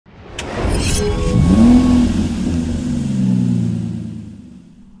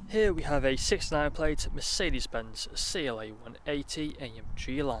here we have a 69 plate Mercedes-Benz CLA180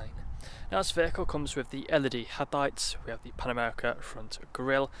 AMG line. Now this vehicle comes with the LED headlights, we have the Pan America front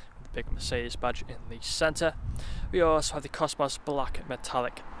grille with the big Mercedes badge in the centre. We also have the Cosmos black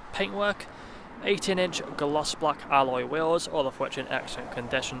metallic paintwork, 18-inch gloss black alloy wheels, all of which in excellent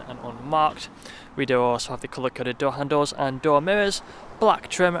condition and unmarked. We do also have the colour-coded door handles and door mirrors, black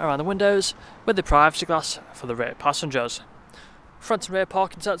trim around the windows with the privacy glass for the rear passengers. Front and rear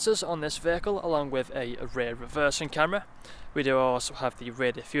parking sensors on this vehicle along with a rear reversing camera. We do also have the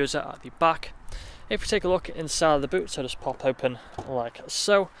rear diffuser at the back. If you take a look inside of the boot, so just pop open like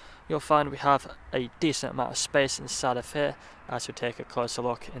so, you'll find we have a decent amount of space inside of here. As we take a closer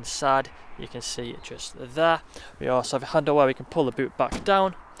look inside, you can see just there. We also have a handle where we can pull the boot back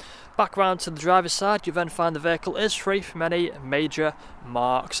down. Back round to the driver's side, you then find the vehicle is free from any major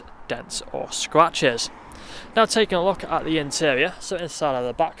marks, dents or scratches. Now taking a look at the interior, so inside of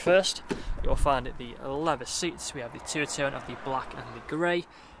the back first, you'll find the leather seats. We have the two-tone of the black and the grey.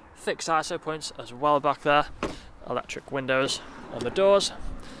 Fixed ISO points as well back there. Electric windows on the doors.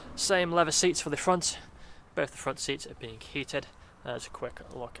 Same leather seats for the front. Both the front seats are being heated. There's a quick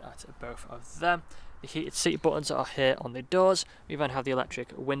look at both of them. The heated seat buttons are here on the doors. We then have the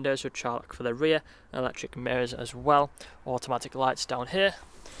electric windows which are for the rear, electric mirrors as well. Automatic lights down here.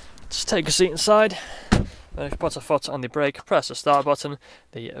 Just take a seat inside. And if you put a foot on the brake, press the start button,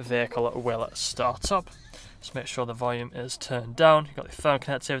 the vehicle will start up. Just make sure the volume is turned down. You've got the phone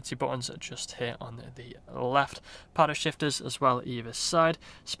connectivity buttons just here on the left. Paddle shifters as well either side.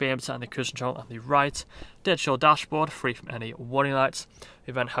 Speed limiter and the cruise control on the right. Digital dashboard, free from any warning lights.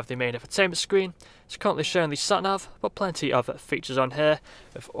 We then have the main infotainment screen. It's currently showing the sat-nav, but plenty of features on here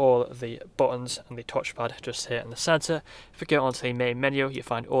with all the buttons and the touchpad just here in the centre. If we go onto the main menu, you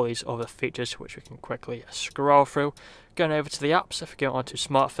find all these other features which we can quickly scroll through. Going over to the apps, if we go onto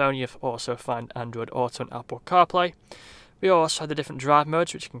smartphone, you also find Android Auto and Apple CarPlay. We also have the different drive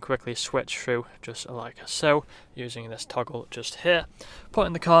modes which you can quickly switch through just like so, using this toggle just here.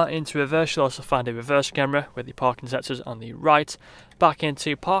 Putting the car into reverse, you'll also find a reverse camera with the parking sensors on the right. Back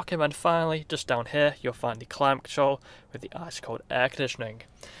into parking, and finally, just down here, you'll find the climate control with the ice cold air conditioning.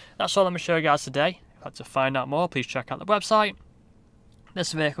 That's all I'm going to show you guys today. If you'd like to find out more, please check out the website.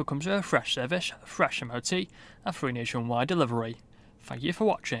 This vehicle comes with a fresh service, fresh MOT, and free nationwide delivery. Thank you for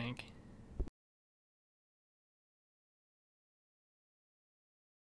watching.